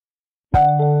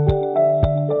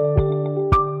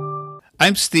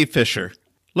I'm Steve Fisher.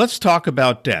 Let's talk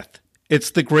about death.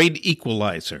 It's the great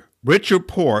equalizer. Rich or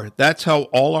poor, that's how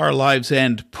all our lives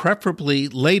end, preferably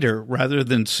later rather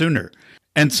than sooner.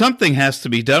 And something has to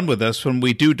be done with us when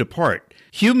we do depart.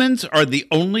 Humans are the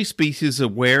only species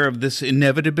aware of this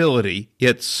inevitability,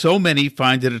 yet so many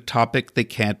find it a topic they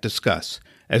can't discuss.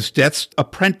 As Death's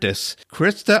apprentice,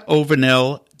 Krista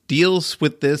Ovanel deals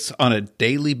with this on a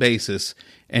daily basis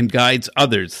and guides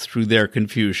others through their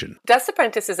confusion. Death's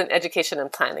Apprentice is an education and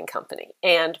planning company,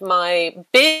 and my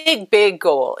big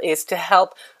goal is to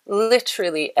help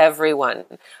literally everyone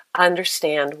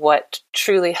understand what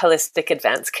truly holistic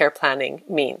advanced care planning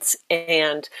means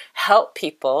and help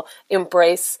people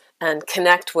embrace and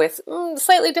connect with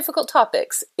slightly difficult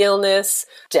topics, illness,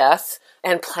 death,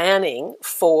 and planning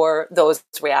for those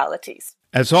realities.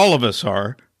 As all of us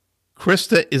are,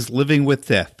 Krista is living with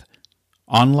death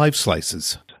on Life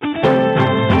Slices.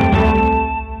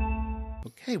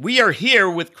 Okay, we are here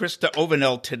with Krista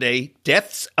Ovanel today,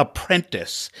 Death's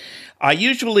Apprentice. I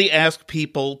usually ask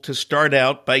people to start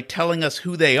out by telling us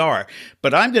who they are,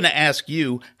 but I'm going to ask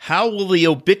you, how will the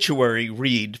obituary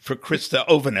read for Krista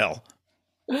Ovanel?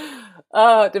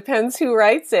 Oh, it depends who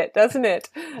writes it, doesn't it?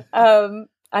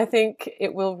 I think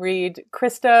it will read,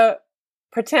 Krista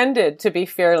pretended to be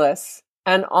fearless,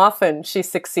 and often she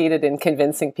succeeded in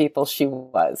convincing people she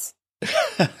was.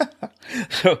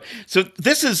 So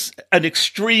this is an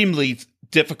extremely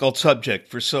difficult subject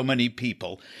for so many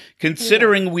people.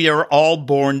 Considering we are all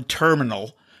born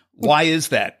terminal, why is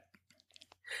that?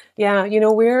 Yeah,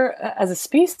 we're, as a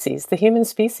species, the human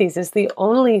species is the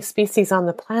only species on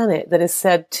the planet that is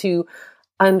said to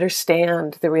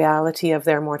understand the reality of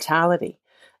their mortality.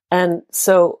 And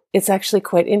so it's actually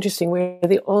quite interesting. We're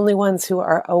the only ones who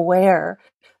are aware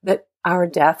that our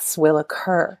deaths will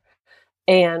occur.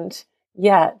 And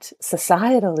yet,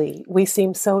 societally, we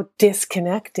seem so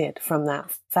disconnected from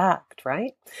that fact,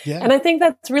 right? Yeah. And I think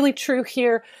that's really true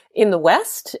here in the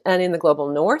West and in the global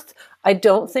North. I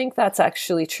don't think that's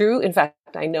actually true. In fact,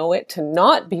 I know it to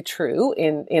not be true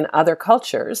in other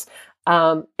cultures.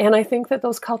 And I think that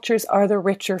those cultures are the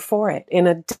richer for it. In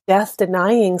a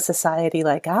death-denying society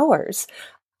like ours,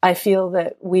 I feel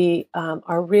that we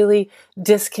are really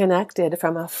disconnected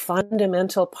from a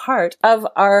fundamental part of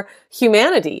our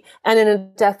humanity. And in a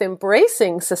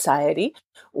death-embracing society,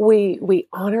 we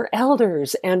honor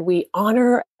elders and we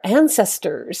honor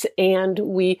ancestors, and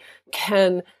we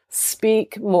can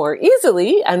speak more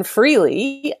easily and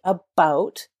freely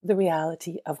about the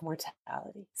reality of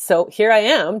mortality. So here I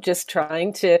am, just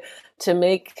trying to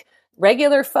make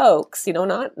regular folks,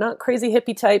 not crazy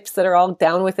hippie types that are all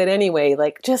down with it anyway,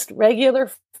 like just regular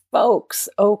folks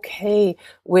okay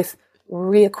with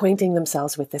reacquainting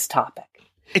themselves with this topic.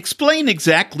 Explain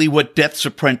exactly what Death's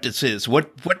Apprentice is.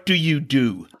 What do you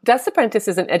do? Death's Apprentice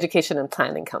is an education and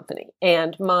planning company.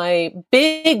 And my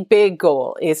big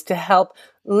goal is to help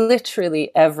literally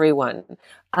everyone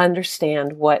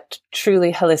understand what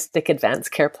truly holistic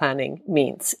advanced care planning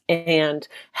means and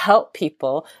help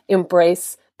people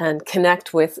embrace and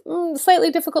connect with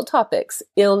slightly difficult topics,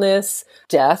 illness,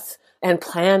 death, and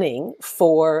planning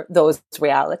for those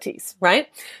realities, right?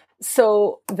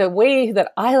 So the way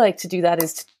that I like to do that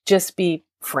is to just be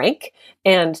frank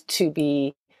and to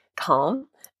be calm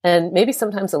and maybe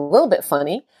sometimes a little bit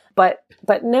funny, but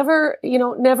never,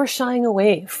 never shying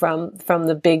away from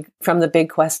the big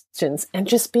questions, and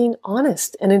just being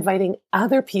honest and inviting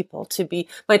other people to be.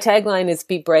 My tagline is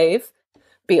be brave,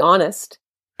 be honest,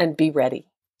 and be ready.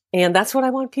 And that's what I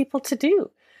want people to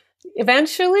do.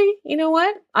 Eventually, you know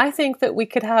what? I think that we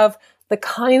could have the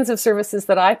kinds of services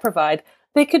that I provide.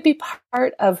 They could be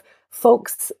part of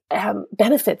folks'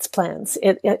 benefits plans,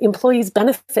 employees'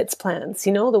 benefits plans.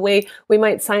 The way we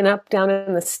might sign up down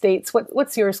in the States.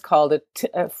 What's yours called? A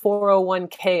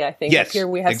 401k, I think. Yes, up here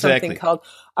we have exactly. something called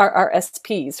our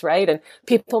SPs, right? And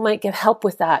people might get help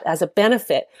with that as a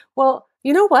benefit. Well,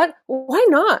 you know what? Why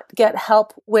not get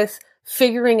help with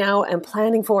figuring out and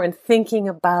planning for and thinking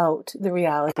about the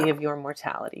reality of your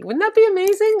mortality? Wouldn't that be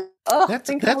amazing? Oh,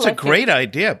 that's a great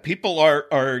idea. People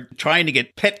are trying to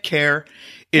get pet care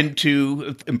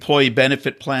into employee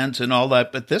benefit plans and all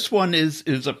that, but this one is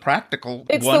a practical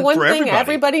it's one the one for thing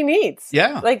everybody needs.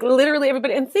 Yeah. Like literally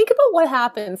everybody. And think about what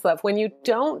happens, love, when you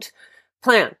don't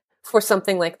plan for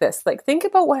something like this. Like think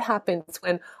about what happens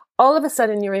when all of a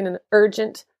sudden you're in an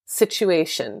urgent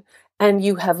situation and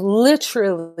you have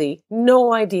literally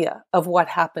no idea of what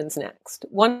happens next.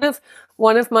 One of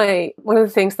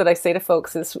the things that I say to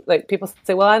folks is, like, people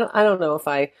say, well, I don't know if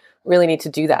I really need to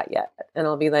do that yet. And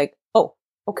I'll be like, oh,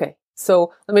 okay.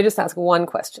 So let me just ask one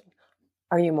question.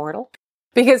 Are you mortal?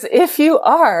 Because if you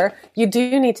are, you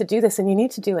do need to do this, and you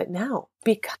need to do it now.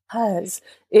 Because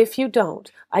if you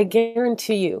don't, I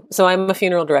guarantee you, so I'm a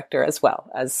funeral director as well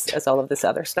as all of this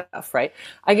other stuff, right?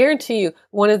 I guarantee you,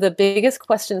 one of the biggest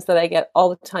questions that I get all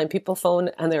the time, people phone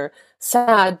and they're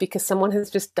sad because someone has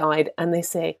just died, and they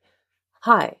say,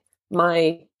 "Hi,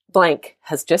 my blank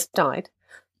has just died.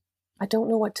 I don't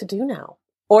know what to do now."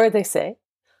 Or they say,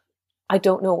 "I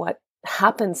don't know what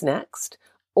happens next."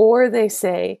 Or they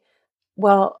say,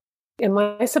 "Well, am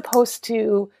I supposed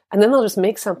to," and then they'll just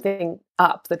make something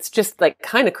up that's just like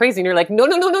kind of crazy. And you're like, no,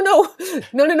 don't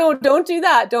do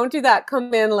that. Don't do that.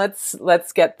 Come in.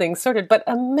 Let's get things sorted. But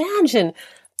imagine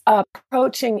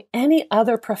approaching any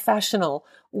other professional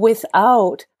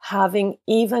without having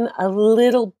even a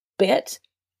little bit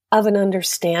of an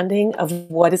understanding of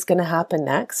what is going to happen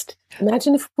next.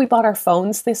 Imagine if we bought our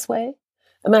phones this way.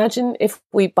 Imagine if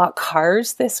we bought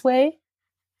cars this way.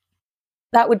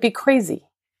 That would be crazy.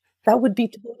 That would be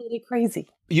totally crazy.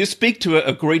 You speak to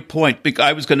a great point.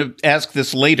 I was going to ask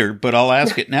this later, but I'll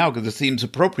ask it now because it seems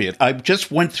appropriate. I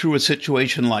just went through a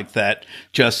situation like that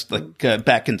just like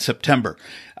back in September.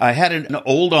 I had an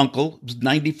old uncle, was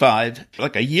 95,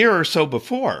 like a year or so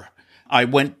before. I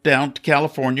went down to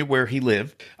California where he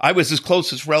lived. I was his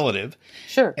closest relative.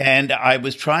 Sure. And I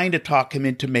was trying to talk him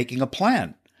into making a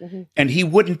plan. Mm-hmm. And he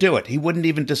wouldn't do it. He wouldn't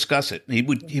even discuss it.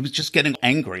 He was just getting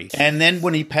angry. And then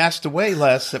when he passed away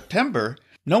last September,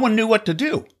 no one knew what to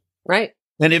do. Right.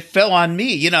 And it fell on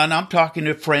me, and I'm talking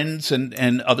to friends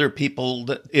and other people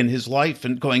in his life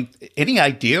and going, any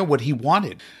idea what he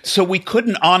wanted? So we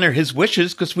couldn't honor his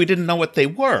wishes because we didn't know what they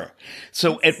were.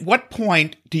 So at what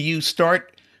point do you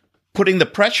start putting the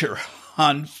pressure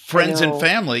on friends and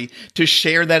family to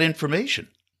share that information?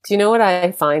 Do you know what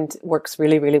I find works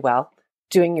really, really well?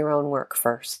 Doing your own work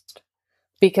first.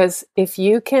 Because if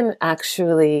you can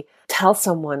actually tell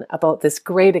someone about this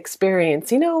great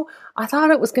experience, I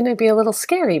thought it was going to be a little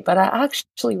scary, but I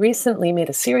actually recently made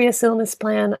a serious illness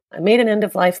plan. I made an end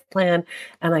of life plan,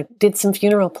 and I did some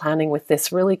funeral planning with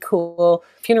this really cool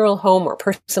funeral home or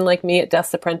person like me at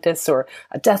Death's Apprentice or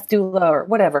a death doula or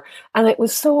whatever. And it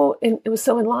was so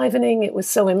enlivening. It was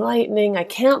so enlightening. I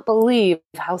can't believe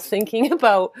how thinking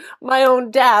about my own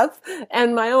death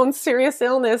and my own serious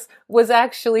illness was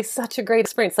actually such a great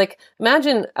experience. Like,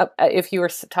 imagine if you were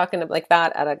talking like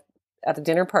that at a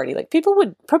dinner party, like people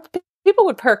would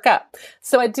perk up.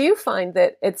 So I do find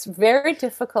that it's very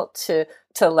difficult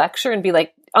to lecture and be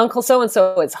like, Uncle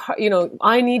so-and-so, it's hard,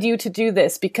 I need you to do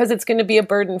this because it's going to be a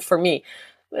burden for me.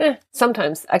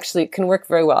 Sometimes actually it can work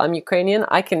very well. I'm Ukrainian.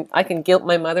 I can guilt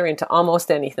my mother into almost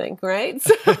anything, right?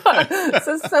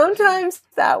 So sometimes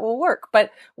that will work.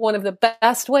 But one of the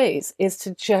best ways is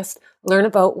to just learn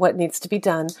about what needs to be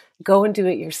done, go and do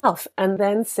it yourself, and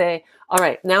then say, all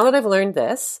right, now that I've learned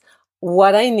this,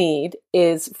 what I need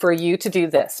is for you to do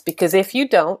this, because if you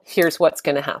don't, here's what's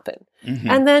going to happen. Mm-hmm.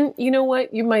 And then, you know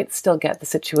what, you might still get the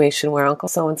situation where Uncle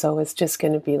so-and-so is just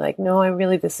going to be like, no,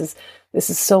 this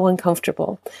is so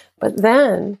uncomfortable. But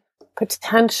then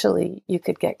potentially you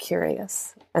could get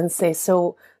curious and say,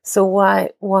 so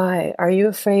why are you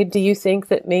afraid? Do you think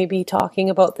that maybe talking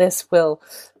about this will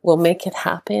make it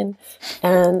happen?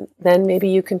 And then maybe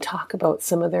you can talk about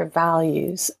some of their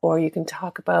values, or you can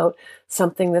talk about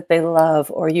something that they love,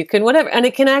 or you can whatever. And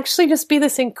it can actually just be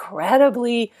this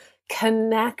incredibly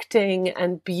connecting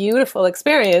and beautiful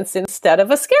experience instead of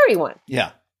a scary one.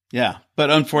 Yeah. Yeah. But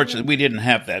unfortunately, we didn't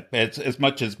have that. As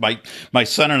much as my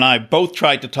son and I both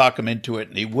tried to talk him into it,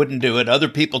 and he wouldn't do it. Other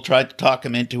people tried to talk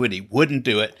him into it. He wouldn't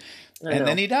do it. And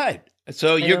then he died.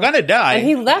 So you're going to die. And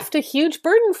he left a huge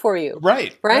burden for you.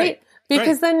 Right.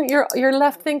 Because then you're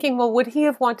left thinking, well, would he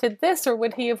have wanted this or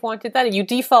would he have wanted that? And you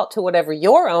default to whatever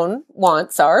your own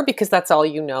wants are because that's all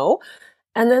you know.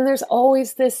 And then there's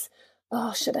always this,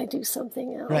 oh, should I do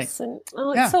something else? Right. And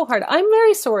it's so hard. I'm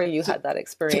very sorry you had that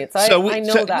experience. I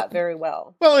know that very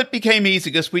well. Well, it became easy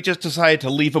because we just decided to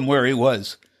leave him where he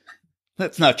was.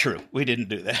 That's not true. We didn't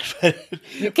do that.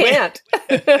 You can't.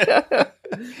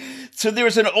 So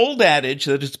there's an old adage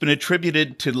that has been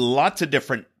attributed to lots of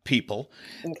different people.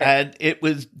 Okay. And it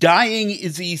was, dying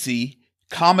is easy,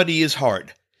 comedy is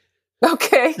hard.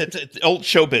 Okay. It's an old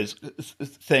showbiz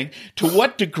thing. To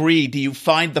what degree do you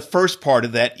find the first part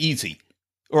of that easy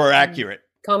or accurate?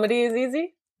 Comedy is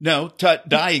easy? No,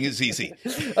 dying is easy.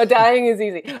 Dying is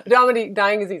easy.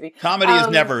 Dying is easy. Comedy is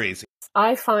never easy.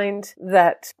 I find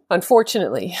that,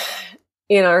 unfortunately,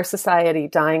 in our society,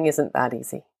 dying isn't that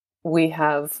easy.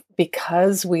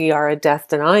 Because we are a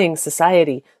death-denying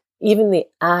society, even the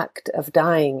act of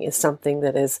dying is something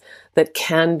that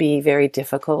can be very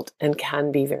difficult and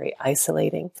can be very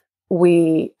isolating.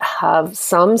 we have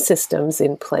some systems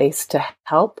in place to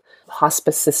help,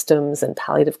 hospice systems and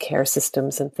palliative care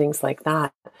systems and things like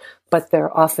that, but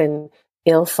they're often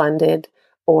ill-funded,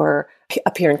 or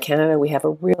up here in Canada, we have a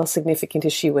real significant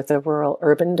issue with the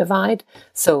rural-urban divide.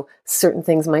 So certain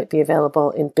things might be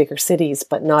available in bigger cities,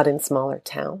 but not in smaller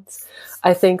towns.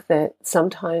 I think that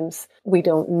sometimes we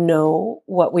don't know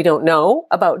what we don't know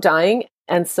about dying.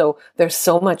 And so there's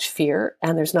so much fear,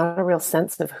 and there's not a real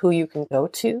sense of who you can go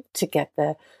to get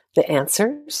the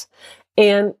answers.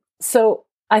 And so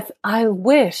I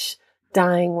wish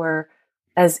dying were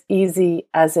as easy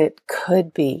as it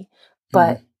could be,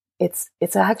 but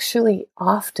it's actually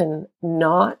often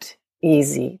not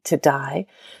easy to die.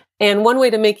 And one way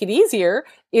to make it easier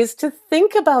is to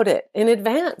think about it in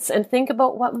advance and think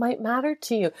about what might matter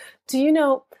to you. Do you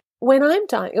know, when I'm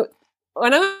dying,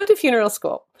 when I went to funeral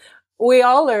school, we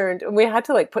all learned, and we had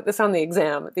to put this on the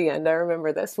exam at the end. I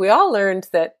remember this. We all learned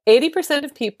that 80%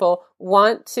 of people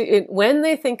want to, when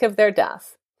they think of their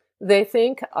death, they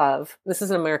think of, this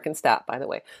is an American stat, by the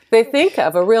way, they think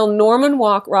of a real Norman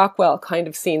Rockwell kind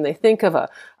of scene. They think of a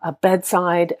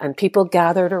bedside and people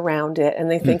gathered around it,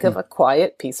 and they think of a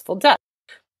quiet, peaceful death.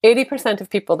 80% of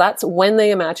people, that's when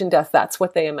they imagine death, that's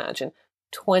what they imagine.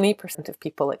 20% of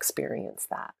people experience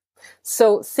that.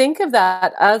 So think of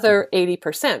that other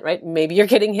 80%, right? Maybe you're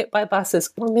getting hit by buses,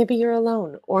 or maybe you're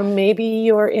alone, or maybe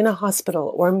you're in a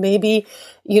hospital, or maybe,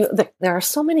 there are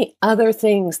so many other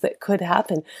things that could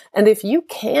happen. And if you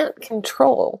can't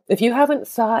control, if you haven't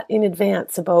thought in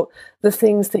advance about the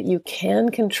things that you can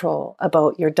control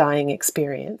about your dying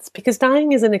experience, because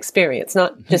dying is an experience,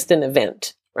 not just an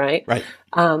event, right? Right.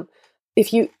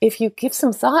 If you give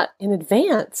some thought in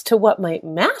advance to what might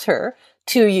matter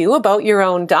to you about your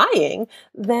own dying,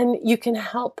 then you can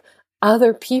help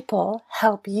other people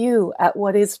help you at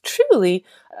what is truly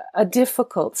a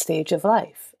difficult stage of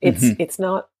life. It's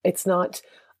not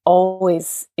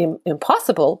always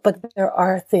impossible, but there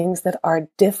are things that are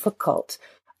difficult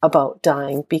about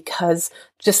dying, because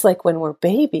just like when we're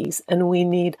babies and we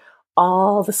need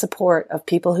all the support of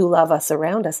people who love us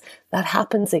around us, that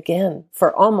happens again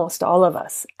for almost all of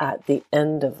us at the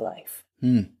end of life.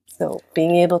 So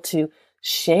being able to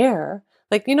share,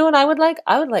 you know what I would like?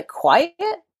 I would like quiet,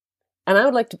 and I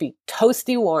would like to be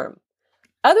toasty warm.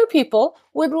 Other people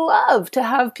would love to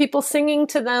have people singing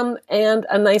to them and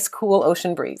a nice cool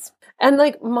ocean breeze. And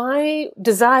my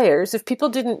desires, if people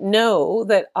didn't know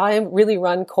that I really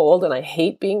run cold and I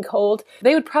hate being cold,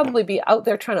 they would probably be out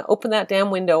there trying to open that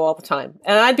damn window all the time.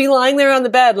 And I'd be lying there on the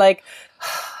bed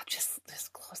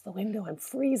just close the window, I'm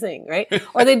freezing, right?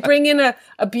 Or they'd bring in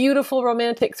a beautiful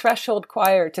romantic threshold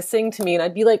choir to sing to me, and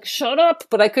I'd be like, shut up,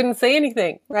 but I couldn't say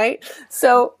anything, right?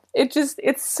 So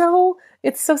it's so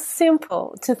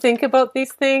simple to think about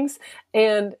these things,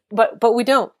 but we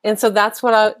don't. And so that's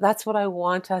what I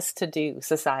want us to do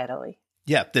societally.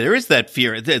 Yeah, there is that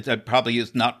fear. That probably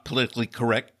is not politically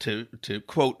correct to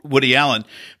quote Woody Allen,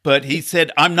 but he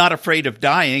said, "I'm not afraid of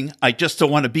dying. I just don't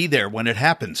want to be there when it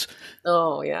happens."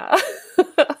 Oh, yeah.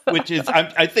 Which is,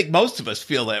 I think most of us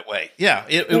feel that way. Yeah,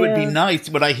 it would be nice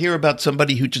when I hear about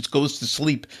somebody who just goes to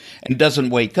sleep and doesn't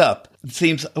wake up. It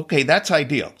seems, okay, that's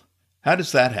ideal. How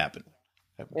does that happen?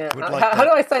 Yeah. How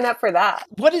do I sign up for that?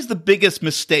 What is the biggest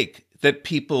mistake that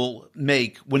people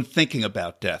make when thinking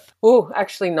about death? Oh,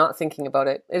 actually not thinking about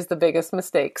it is the biggest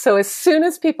mistake. So as soon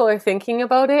as people are thinking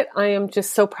about it, I am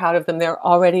just so proud of them. They're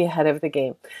already ahead of the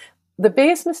game. The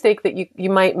biggest mistake that you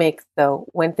might make, though,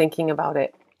 when thinking about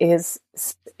it is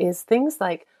things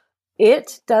like,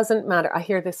 it doesn't matter. I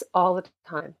hear this all the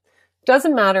time.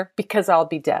 Doesn't matter because I'll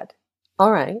be dead.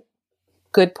 All right.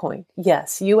 Good point.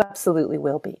 Yes, you absolutely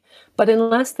will be. But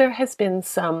unless there has been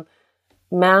some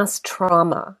mass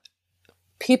trauma,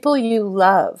 people you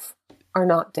love are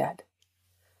not dead.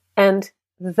 And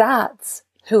that's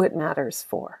who it matters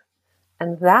for.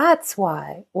 And that's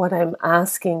why what I'm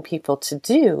asking people to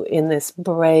do in this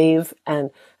brave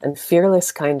and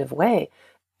fearless kind of way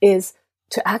is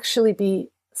to actually be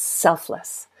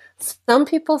selfless. Some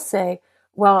people say,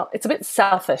 well, it's a bit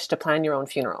selfish to plan your own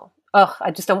funeral. Oh,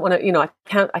 I just don't want to,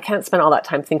 I can't spend all that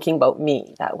time thinking about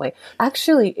me that way.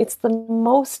 Actually, it's the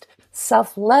most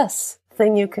selfless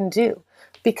thing you can do,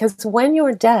 because when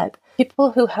you're dead,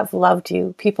 people who have loved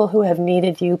you, people who have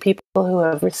needed you, people who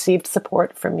have received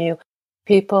support from you,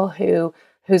 people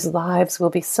whose lives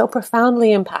will be so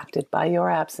profoundly impacted by your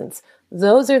absence,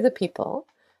 those are the people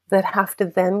that have to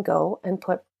then go and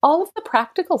put all of the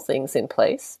practical things in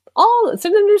place.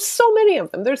 There's so many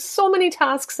of them. There's so many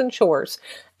tasks and chores.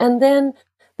 And then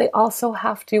they also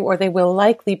have to, or they will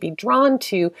likely be drawn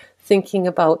to, thinking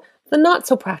about the not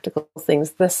so practical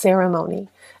things, the ceremony.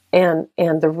 and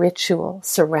the ritual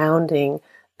surrounding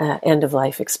end of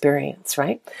life experience,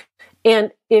 right?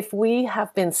 And if we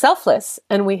have been selfless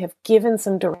and we have given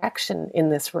some direction in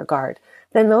this regard,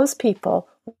 then those people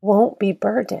won't be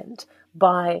burdened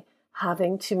by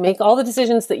having to make all the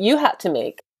decisions that you had to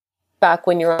make back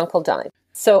when your uncle died.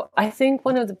 So I think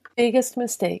one of the biggest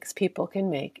mistakes people can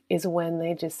make is when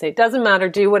they just say, doesn't matter,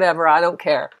 do whatever, I don't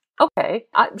care. Okay,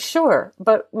 sure.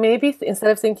 But maybe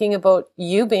instead of thinking about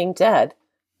you being dead,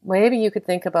 maybe you could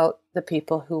think about the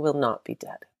people who will not be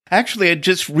dead. Actually, I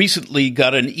just recently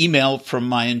got an email from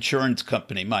my insurance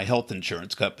company, my health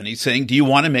insurance company, saying, do you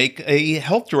want to make a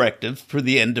health directive for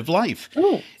the end of life?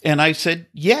 Ooh. And I said,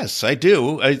 yes, I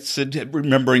do. I said,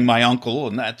 remembering my uncle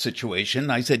in that situation,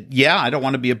 I said, yeah, I don't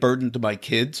want to be a burden to my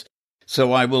kids.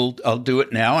 So I'll do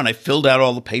it now. And I filled out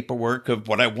all the paperwork of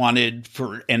what I wanted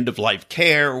for end of life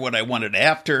care, what I wanted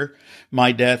after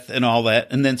my death and all that,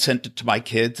 and then sent it to my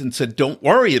kids and said, don't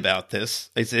worry about this.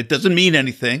 I said, it doesn't mean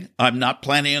anything. I'm not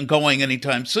planning on going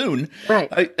anytime soon.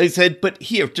 Right. I said, but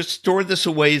here, just store this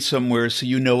away somewhere so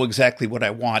you know exactly what I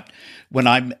want when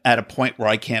I'm at a point where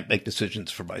I can't make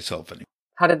decisions for myself anymore.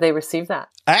 How did they receive that?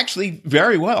 Actually,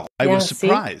 very well. I was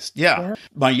surprised. Yeah.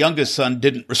 My youngest son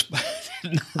did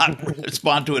not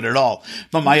respond to it at all.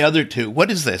 But my other two, what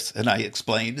is this? And I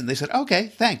explained, and they said, okay,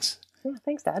 thanks. Yeah,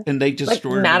 thanks, Dad. And they just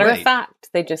stored it away. Matter of fact,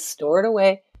 they just store it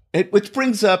away. Which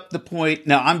brings up the point,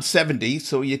 now I'm 70,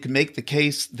 so you can make the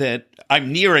case that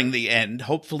I'm nearing the end,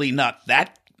 hopefully not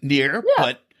that near,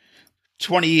 but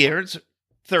 20 years,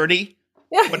 30,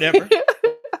 whatever.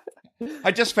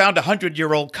 I just found a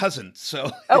 100-year-old cousin,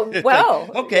 so. Oh, well.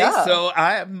 Okay, yeah. So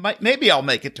maybe I'll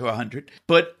make it to 100.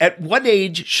 But at what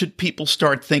age should people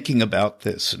start thinking about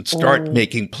this and start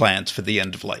making plans for the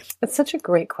end of life? It's such a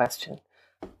great question.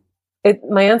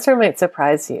 My answer might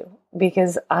surprise you,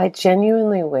 because I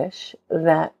genuinely wish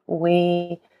that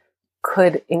we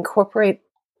could incorporate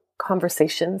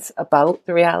conversations about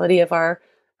the reality of our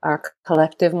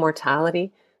collective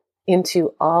mortality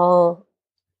into all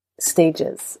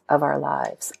stages of our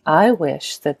lives. I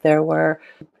wish that there were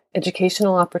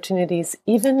educational opportunities,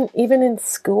 even in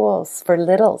schools for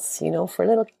littles, for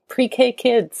little pre-K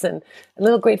kids and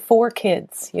little grade 4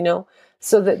 kids,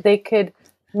 so that they could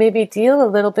maybe deal a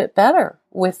little bit better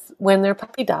with when their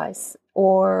puppy dies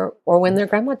or when their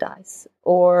grandma dies,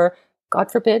 or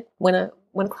God forbid, when a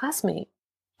classmate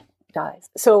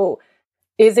dies. So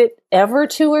is it ever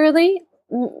too early?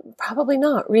 Probably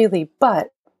not really,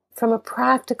 but from a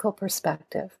practical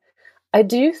perspective, I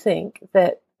do think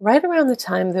that right around the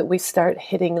time that we start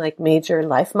hitting like major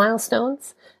life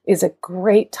milestones is a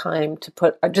great time to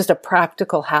put just a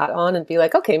practical hat on and be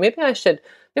like, okay, maybe I should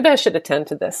attend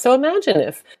to this. So imagine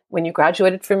if when you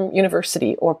graduated from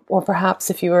university, or perhaps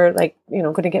if you were like,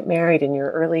 going to get married in your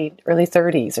early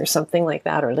 30s or something like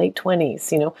that, or late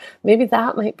 20s, maybe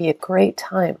that might be a great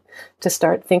time to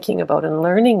start thinking about and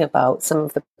learning about some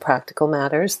of the practical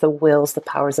matters, the wills, the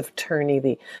powers of attorney,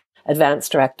 the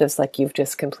advanced directives like you've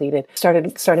just completed,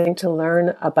 starting to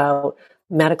learn about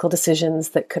medical decisions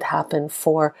that could happen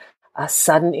for a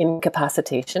sudden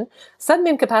incapacitation. Sudden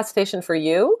incapacitation for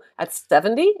you at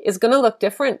 70 is going to look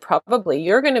different. Probably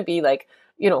you're going to be like,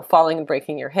 falling and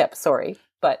breaking your hip. Sorry,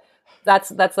 but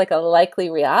that's like a likely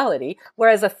reality.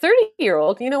 Whereas a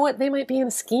 30-year-old, you know what? They might be in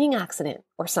a skiing accident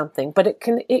or something, but it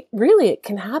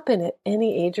can happen at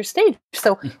any age or stage.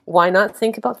 So why not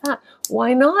think about that?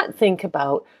 Why not think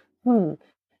about,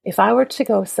 if I were to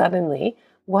go suddenly,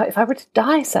 if I were to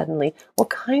die suddenly, what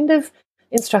kind of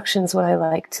instructions would I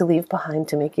like to leave behind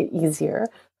to make it easier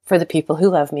for the people who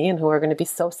love me and who are going to be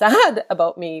so sad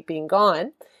about me being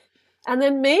gone? And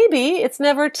then maybe it's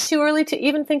never too early to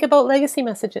even think about legacy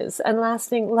messages and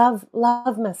lasting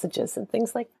love messages and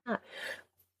things like that.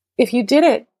 If you did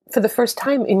it for the first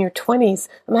time in your 20s,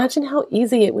 imagine how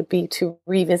easy it would be to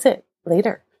revisit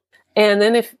later. And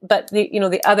then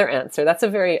the other answer, that's a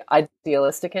very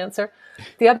idealistic answer.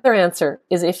 The other answer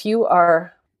is if you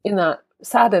are in that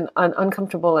sad and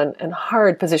uncomfortable and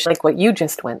hard position, like what you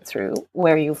just went through,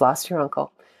 where you've lost your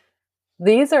uncle,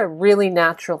 these are really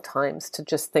natural times to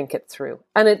just think it through.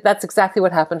 And that's exactly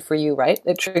what happened for you, right?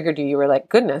 It triggered you. You were like,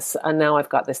 goodness, and now I've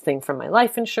got this thing from my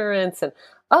life insurance. And,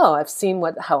 I've seen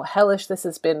how hellish this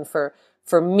has been for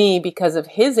me because of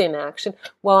his inaction.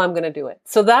 Well, I'm going to do it.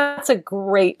 So that's a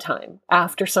great time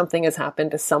after something has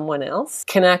happened to someone else.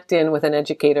 Connect in with an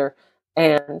educator.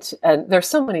 And there's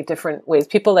so many different ways.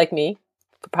 People like me,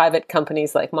 private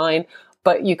companies like mine,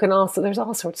 but you can also, there's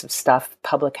all sorts of stuff,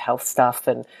 public health stuff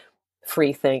and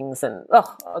free things. And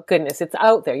oh goodness, it's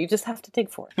out there. You just have to dig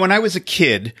for it. When I was a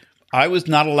kid, I was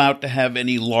not allowed to have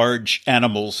any large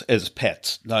animals as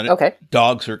pets. Not Okay.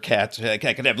 dogs or cats. I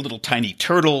could have little tiny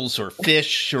turtles or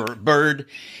fish or a bird.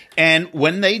 And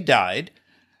when they died,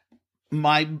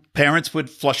 my parents would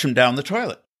flush them down the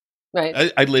toilet.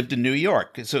 Right. I lived in New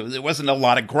York, so there wasn't a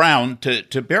lot of ground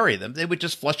to bury them. They would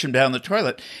just flush them down the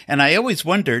toilet. And I always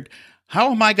wondered,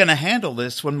 how am I going to handle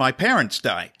this when my parents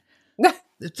die?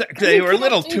 They were a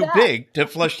little too big to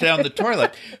flush down the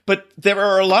toilet. But there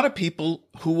are a lot of people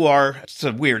who are, it's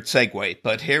a weird segue,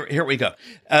 but here we go.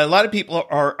 A lot of people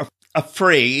are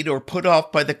afraid or put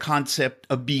off by the concept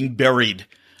of being buried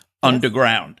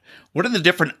underground. What are the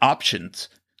different options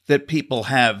that people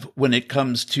have when it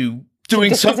comes to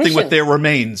doing something with their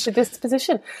remains? The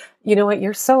disposition. You know what?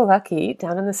 You're so lucky.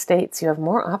 Down in the States, you have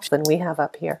more options than we have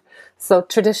up here. So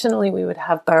traditionally, we would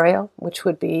have burial, which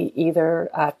would be either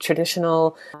a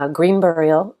traditional green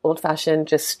burial, old-fashioned,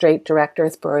 just straight direct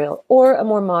earth burial, or a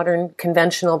more modern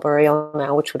conventional burial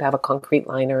now, which would have a concrete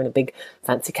liner and a big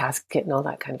fancy casket and all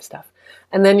that kind of stuff.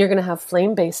 And then you're going to have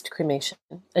flame-based cremation.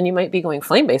 And you might be going,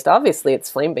 flame-based? Obviously,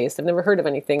 it's flame-based. I've never heard of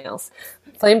anything else.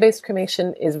 Flame-based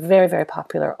cremation is very, very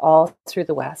popular all through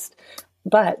the West.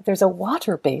 But there's a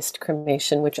water-based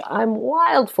cremation, which I'm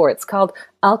wild for. It's called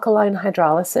alkaline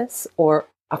hydrolysis, or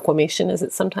aquamation as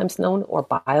it's sometimes known, or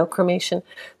biocremation.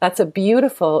 That's a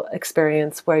beautiful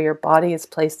experience where your body is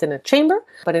placed in a chamber,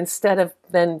 but instead of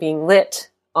then being lit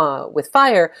with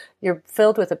fire, you're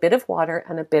filled with a bit of water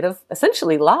and a bit of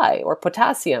essentially lye or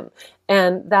potassium.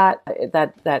 And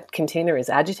that container is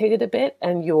agitated a bit,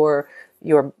 and your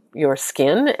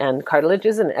skin and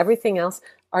cartilages and everything else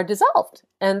are dissolved.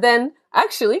 And then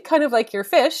actually, kind of like your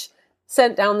fish,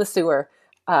 sent down the sewer.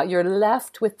 You're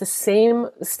left with the same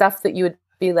stuff that you would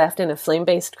be left in a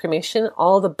flame-based cremation.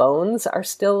 All the bones are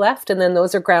still left, and then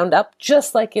those are ground up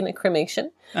just like in a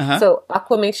cremation. Uh-huh. So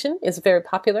aquamation is very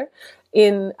popular.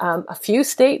 In a few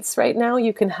states right now,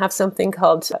 you can have something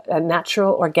called a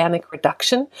natural organic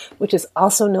reduction, which is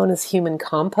also known as human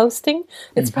composting.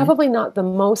 It's probably not the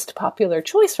most popular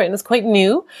choice right now. It's quite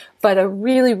new, but a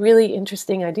really, really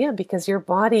interesting idea, because your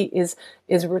body is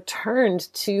returned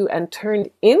to and turned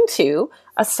into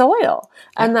a soil.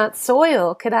 And that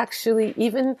soil could actually,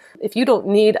 even if you don't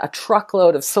need a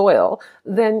truckload of soil,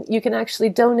 then you can actually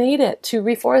donate it to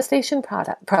reforestation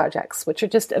projects, which are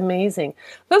just amazing.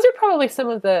 Those are probably some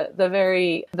of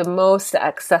the most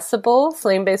accessible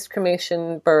flame-based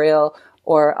cremation, burial,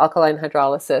 or alkaline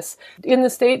hydrolysis. In the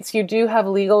States, you do have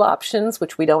legal options,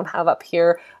 which we don't have up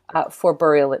here, for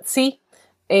burial at sea.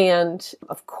 And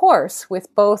of course,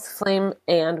 with both flame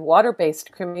and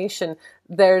water-based cremation,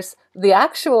 there's the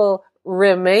actual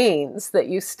remains that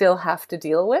you still have to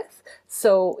deal with.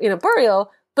 So in a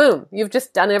burial, boom, you've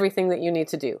just done everything that you need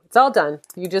to do. It's all done.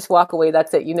 You just walk away.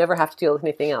 That's it. You never have to deal with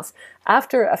anything else.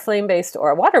 After a flame-based or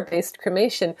a water-based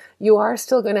cremation, you are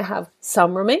still going to have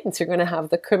some remains. You're going to have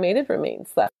the cremated remains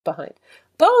left behind.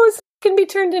 Those can be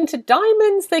turned into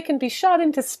diamonds. They can be shot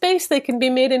into space. They can be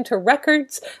made into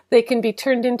records. They can be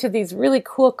turned into these really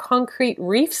cool concrete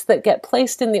reefs that get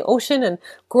placed in the ocean and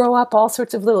grow up all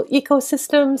sorts of little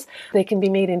ecosystems. They can be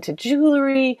made into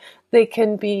jewelry. They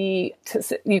can be,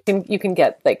 you can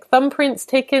get like thumbprints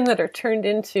taken that are turned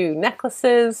into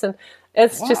necklaces. And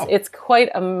it's just, it's quite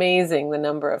amazing the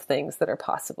number of things that are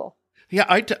possible. Yeah,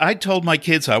 I told my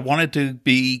kids I wanted to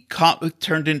be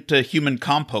turned into human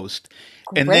compost.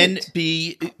 And then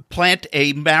plant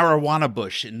a marijuana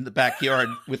bush in the backyard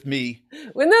with me.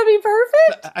 Wouldn't that be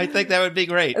perfect? I think that would be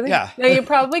great. Yeah. Now you're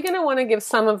probably going to want to give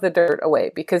some of the dirt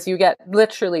away, because you get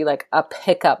literally like a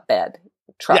pickup bed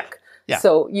truck. Yeah.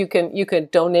 So you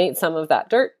could donate some of that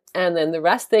dirt, and then the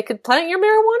rest they could plant your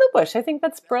marijuana bush. I think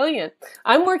that's brilliant.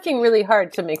 I'm working really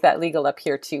hard to make that legal up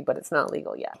here too, but it's not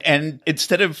legal yet. And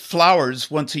instead of flowers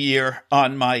once a year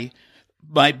on my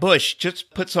bush,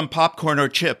 just put some popcorn or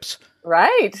chips.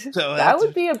 Right. So that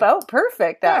would be about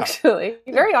perfect, actually.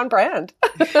 Yeah. Very on brand.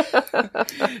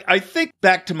 I think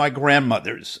back to my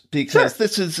grandmother's, because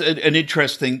this is an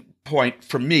interesting point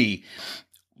for me.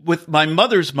 With my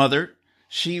mother's mother,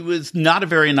 she was not a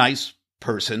very nice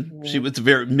person. She was a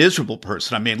very miserable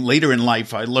person. I mean, later in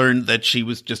life, I learned that she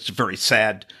was just a very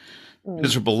sad,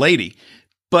 miserable lady.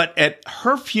 But at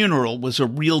her funeral was a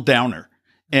real downer.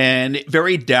 And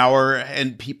very dour,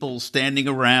 and people standing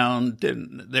around,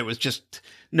 and there was just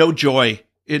no joy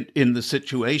in the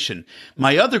situation.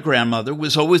 My other grandmother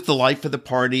was always the life of the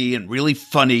party and really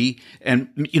funny, and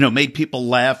made people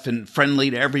laugh and friendly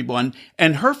to everyone.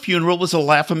 And her funeral was a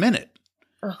laugh a minute,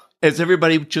 as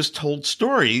everybody just told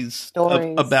stories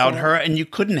about her, and you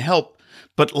couldn't help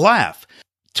but laugh.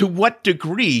 To what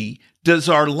degree does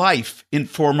our life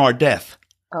inform our death?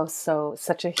 Oh, so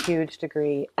such a huge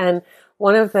degree. And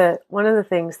one of the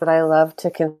things that I love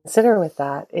to consider with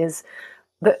that is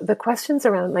the questions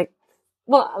around like,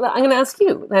 well, I'm going to ask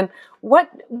you then, what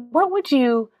would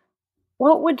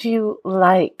you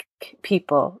like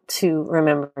people to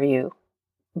remember you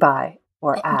by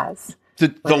or as?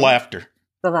 The right? laughter.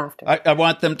 The laughter. I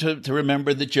want them to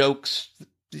remember the jokes,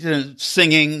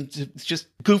 singing, just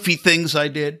goofy things I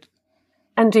did.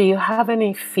 And do you have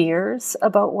any fears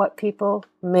about what people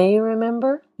may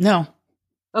remember? No.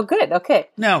 Oh, good. Okay.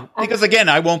 No, because again,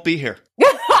 I won't be here.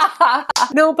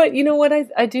 No, but you know what?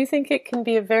 I do think it can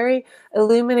be a very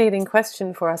illuminating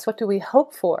question for us. What do we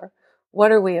hope for?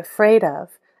 What are we afraid of?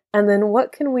 And then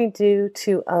what can we do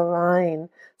to align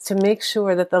to make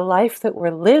sure that the life that we're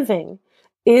living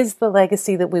is the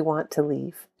legacy that we want to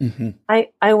leave? Mm-hmm.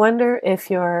 I wonder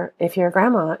if your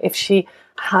grandma, if she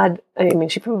had, I mean,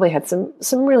 she probably had some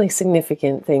really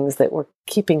significant things that were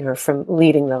keeping her from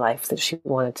leading the life that she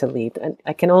wanted to lead. And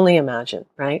I can only imagine,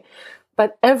 right?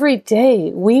 But every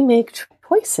day we make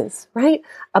choices, right?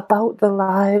 About the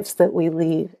lives that we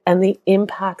lead and the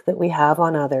impact that we have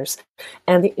on others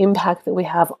and the impact that we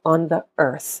have on the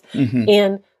earth. Mm-hmm.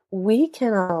 And we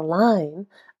can align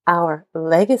our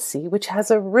legacy, which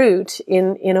has a root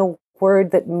in a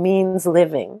word that means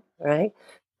living, right?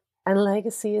 And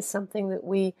legacy is something that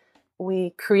we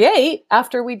create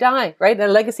after we die, right? A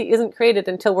legacy isn't created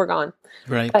until we're gone.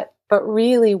 Right. But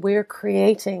really, we're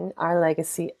creating our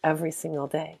legacy every single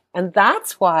day. And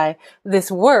that's why this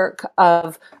work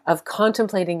of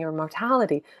contemplating your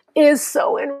mortality is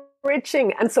so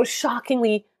enriching and so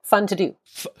shockingly fun to do.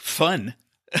 Fun?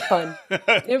 Fun.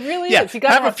 It really yeah. is. You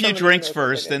gotta have a few drinks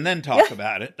first and then talk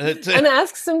about it. And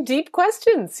ask some deep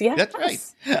questions. Yes. That's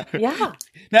right. Yeah.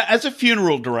 Now, as a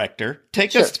funeral director,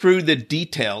 take us through the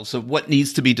details of what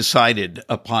needs to be decided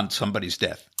upon somebody's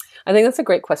death. I think that's a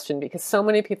great question because so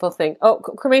many people think, oh,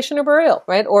 cremation or burial,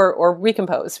 right? Or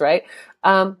recompose, right?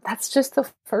 That's just the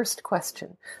first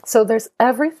question. So there's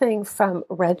everything from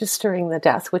registering the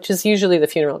death, which is usually the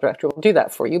funeral director will do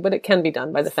that for you, but it can be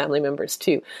done by the family members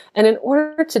too. And in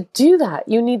order to do that,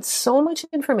 you need so much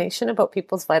information about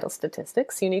people's vital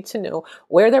statistics. You need to know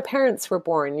where their parents were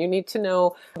born. You need to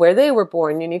know where they were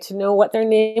born. You need to know what their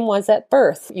name was at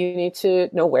birth. You need to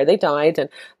know where they died and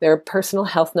their personal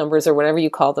health numbers or whatever you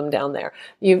call them down there.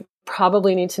 You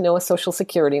probably need to know a social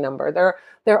security number.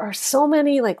 There are so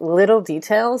many like little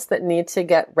details that need to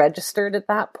get registered at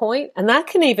that point. And that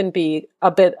can even be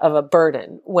a bit of a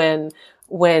burden when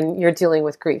you're dealing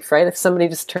with grief, right? If somebody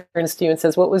just turns to you and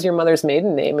says, what was your mother's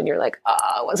maiden name? And you're like,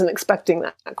 I wasn't expecting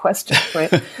that question,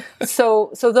 right?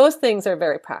 So those things are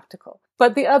very practical.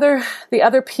 But the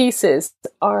other pieces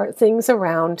are things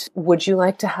around, would you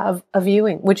like to have a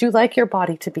viewing? Would you like your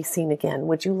body to be seen again?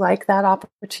 Would you like that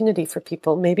opportunity for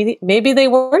people? Maybe they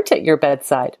weren't at your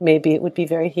bedside. Maybe it would be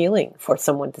very healing for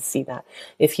someone to see that.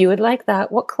 If you would like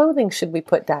that, what clothing should we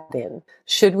put Dad in?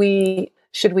 Should we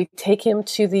take him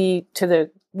to the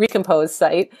recompose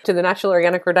site, to the natural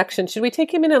organic reduction? Should we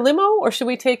take him in a limo or should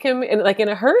we take him in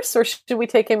a hearse or should we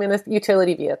take him in a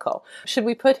utility vehicle? Should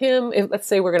we put him, let's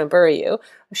say we're going to bury you,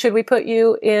 should we put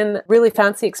you in really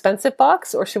fancy, expensive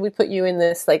box or should we put you in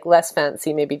this like less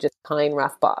fancy, maybe just pine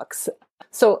rough box?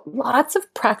 So lots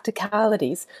of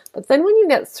practicalities. But then when you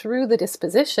get through the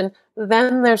disposition,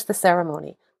 then there's the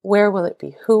ceremony. Where will it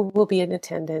be? Who will be in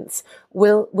attendance?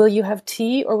 Will you have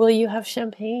tea or will you have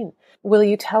champagne? Will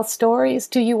you tell stories?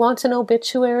 Do you want an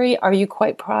obituary? Are you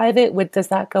quite private? Does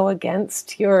that go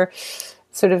against your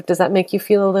does that make you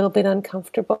feel a little bit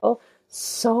uncomfortable?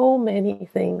 So many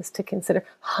things to consider,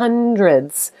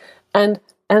 hundreds, and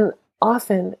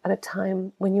often at a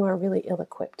time when you are really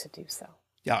ill-equipped to do so.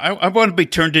 Yeah, I want to be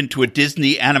turned into a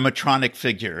Disney animatronic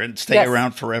figure and stay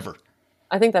around forever.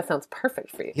 I think that sounds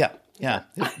perfect for you. Yeah.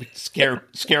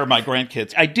 Scare my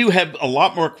grandkids. I do have a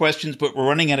lot more questions, but we're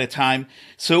running out of time.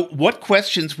 So what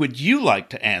questions would you like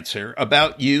to answer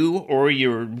about you or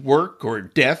your work or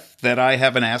death that I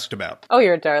haven't asked about? Oh,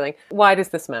 you're a darling. Why does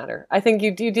this matter? I think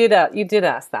you did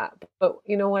ask that. But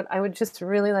you know what? I would just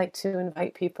really like to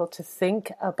invite people to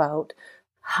think about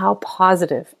how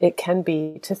positive it can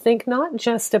be to think not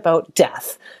just about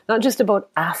death, not just about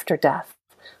after death,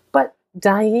 but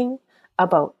dying,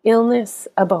 about illness,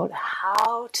 about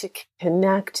how to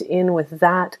connect in with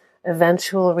that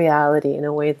eventual reality in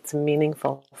a way that's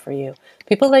meaningful for you.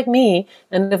 People like me,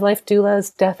 end-of-life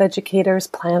doulas, death educators,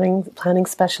 planning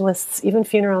specialists, even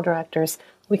funeral directors,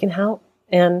 we can help.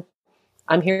 And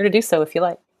I'm here to do so if you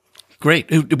like. Great.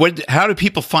 How do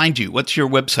people find you? What's your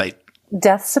website?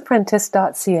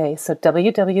 Deathsapprentice.ca. So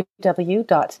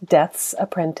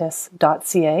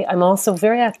www.deathsapprentice.ca. I'm also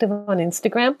very active on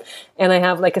Instagram, and I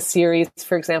have like a series,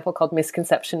 for example, called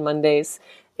Misconception Mondays.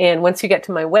 And once you get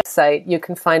to my website, you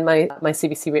can find my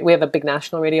CBC. We have a big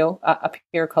national radio up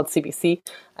here called CBC,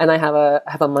 and I have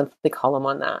a monthly column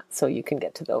on that, so you can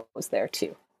get to those there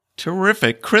too.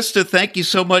 Terrific. Krista, thank you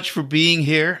so much for being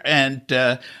here. And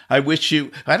I wish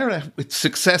you, I don't know if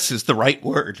success is the right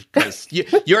word, because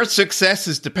your success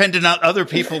is dependent on other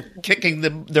people kicking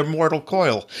their mortal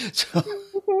coil. So.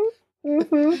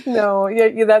 No,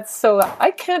 yeah, that's so,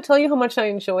 I can't tell you how much I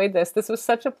enjoyed this. This was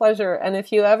such a pleasure. And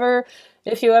if you ever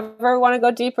want to go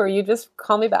deeper, you just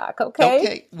call me back. Okay.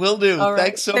 Okay. Will do. All right.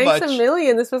 Thanks so much. Thanks a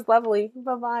million. This was lovely.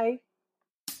 Bye-bye.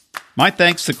 My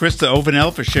thanks to Krista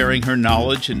Ovenel for sharing her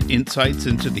knowledge and insights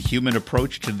into the human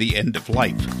approach to the end of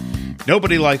life.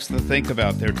 Nobody likes to think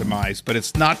about their demise, but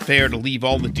it's not fair to leave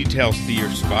all the details to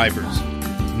your survivors.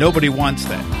 Nobody wants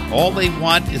that. All they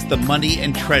want is the money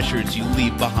and treasures you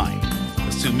leave behind,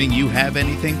 assuming you have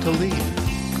anything to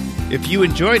leave. If you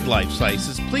enjoyed Life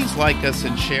Slices, please like us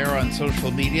and share on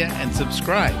social media and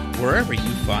subscribe wherever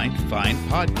you find fine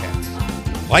podcasts.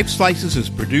 Life Slices is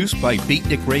produced by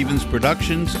Beatnik Ravens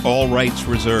Productions, all rights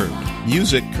reserved.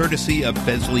 Music courtesy of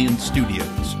Besleyan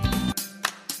Studios.